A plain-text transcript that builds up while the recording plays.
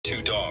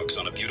Two dogs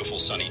on a beautiful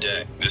sunny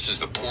day. This is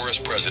the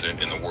poorest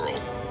president in the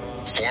world.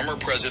 Former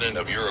president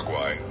of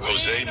Uruguay,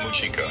 Jose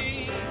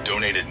Mujica,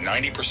 donated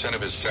 90%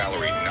 of his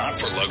salary not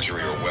for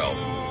luxury or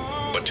wealth,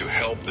 but to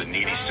help the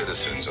needy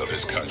citizens of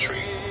his country.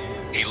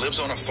 He lives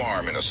on a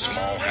farm in a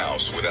small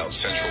house without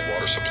central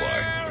water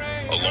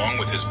supply, along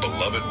with his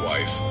beloved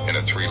wife and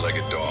a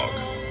three-legged dog.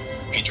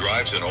 He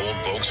drives an old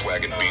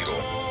Volkswagen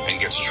Beetle and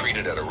gets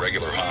treated at a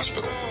regular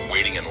hospital,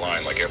 waiting in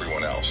line like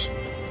everyone else.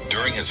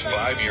 During his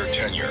 5-year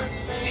tenure,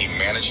 he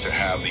managed to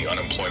have the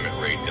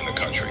unemployment rate in the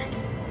country.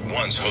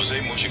 Once, Jose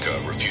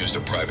Mujica refused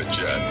a private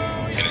jet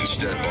and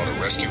instead bought a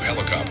rescue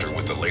helicopter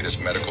with the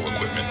latest medical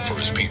equipment for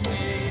his people.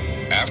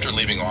 After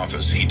leaving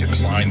office, he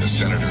declined the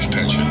senator's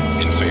pension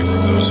in favor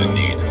of those in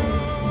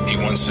need. He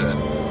once said,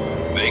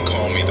 "They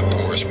call me the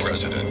poorest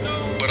president,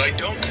 but I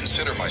don't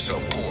consider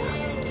myself poor.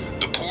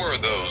 The poor are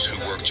those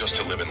who work just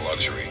to live in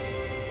luxury.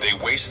 They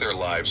waste their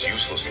lives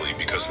uselessly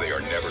because they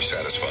are never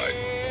satisfied.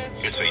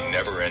 It's a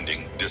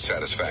never-ending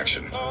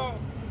dissatisfaction."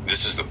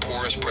 This is the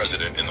poorest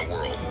president in the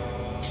world.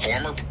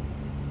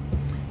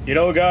 You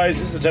know, guys,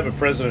 this is the type of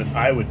president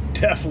I would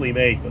definitely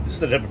make, but this is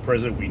the type of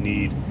president we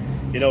need.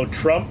 You know,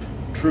 Trump,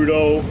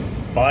 Trudeau,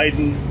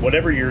 Biden,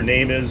 whatever your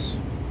name is,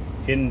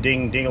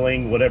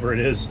 ding-ding-ling, whatever it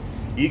is,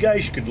 you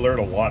guys could learn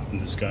a lot from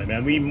this guy,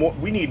 man.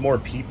 We need more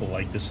people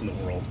like this in the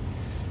world.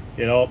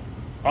 You know,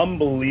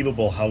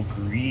 unbelievable how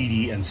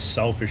greedy and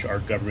selfish our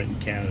government in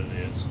Canada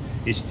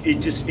is.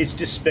 It's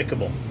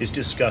despicable. It's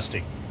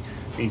disgusting.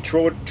 I mean,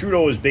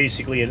 Trudeau is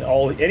basically,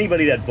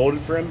 anybody that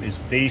voted for him is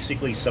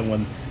basically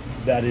someone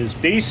that is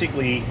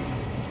basically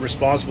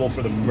responsible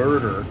for the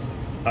murder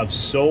of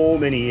so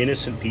many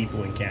innocent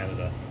people in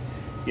Canada.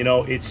 You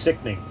know, it's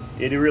sickening.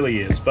 It really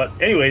is. But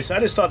anyways, I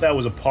just thought that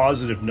was a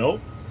positive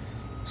note.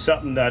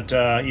 Something that,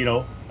 you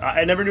know,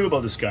 I never knew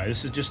about this guy.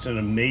 This is just an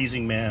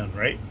amazing man,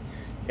 right?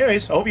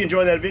 Anyways, I hope you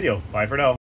enjoyed that video. Bye for now.